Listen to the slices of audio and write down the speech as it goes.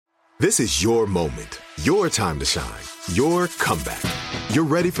This is your moment, your time to shine, your comeback. You're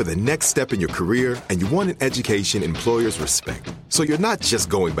ready for the next step in your career, and you want an education employers respect. So you're not just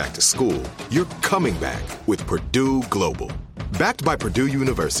going back to school, you're coming back with Purdue Global. Backed by Purdue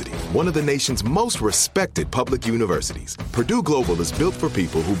University, one of the nation's most respected public universities, Purdue Global is built for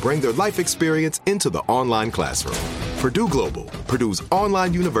people who bring their life experience into the online classroom. Purdue Global, Purdue's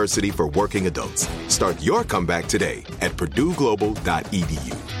online university for working adults. Start your comeback today at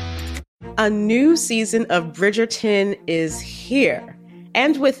purdueglobal.edu. A new season of Bridgerton is here.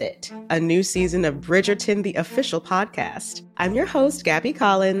 And with it, a new season of Bridgerton, the official podcast. I'm your host, Gabby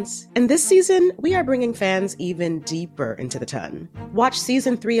Collins, and this season, we are bringing fans even deeper into the ton. Watch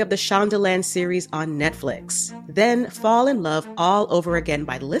season 3 of the Shondaland series on Netflix. Then fall in love all over again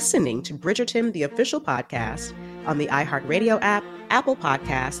by listening to Bridgerton, the official podcast, on the iHeartRadio app, Apple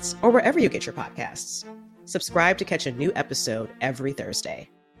Podcasts, or wherever you get your podcasts. Subscribe to catch a new episode every Thursday.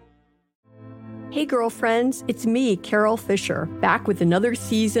 Hey girlfriends, it's me, Carol Fisher, back with another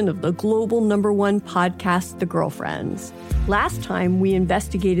season of the global #1 podcast, The Girlfriends. Last time, we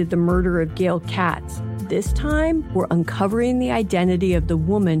investigated the murder of Gail Katz. This time, we're uncovering the identity of the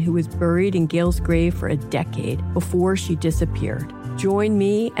woman who was buried in Gail's grave for a decade before she disappeared. Join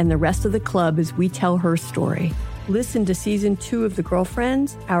me and the rest of the club as we tell her story. Listen to Season 2 of The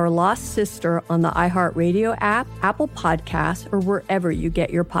Girlfriends, Our Lost Sister on the iHeartRadio app, Apple Podcasts, or wherever you get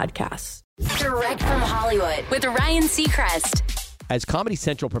your podcasts. Direct from Hollywood with Ryan Seacrest. As Comedy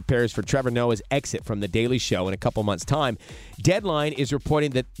Central prepares for Trevor Noah's exit from The Daily Show in a couple months' time, Deadline is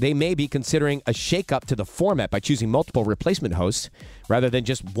reporting that they may be considering a shakeup to the format by choosing multiple replacement hosts rather than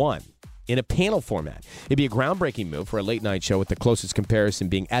just one in a panel format. It'd be a groundbreaking move for a late-night show, with the closest comparison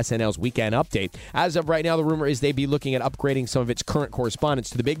being SNL's Weekend Update. As of right now, the rumor is they'd be looking at upgrading some of its current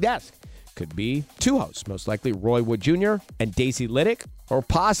correspondents to the big desk. Could be 2 hosts, most likely Roy Wood Jr. and Daisy Liddick, or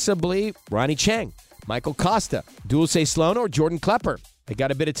possibly Ronnie Chang, Michael Costa, Dulce Sloan, or Jordan Klepper. They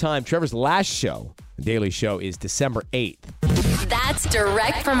got a bit of time. Trevor's last show, The Daily Show, is December 8th. That's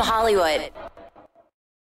direct from Hollywood.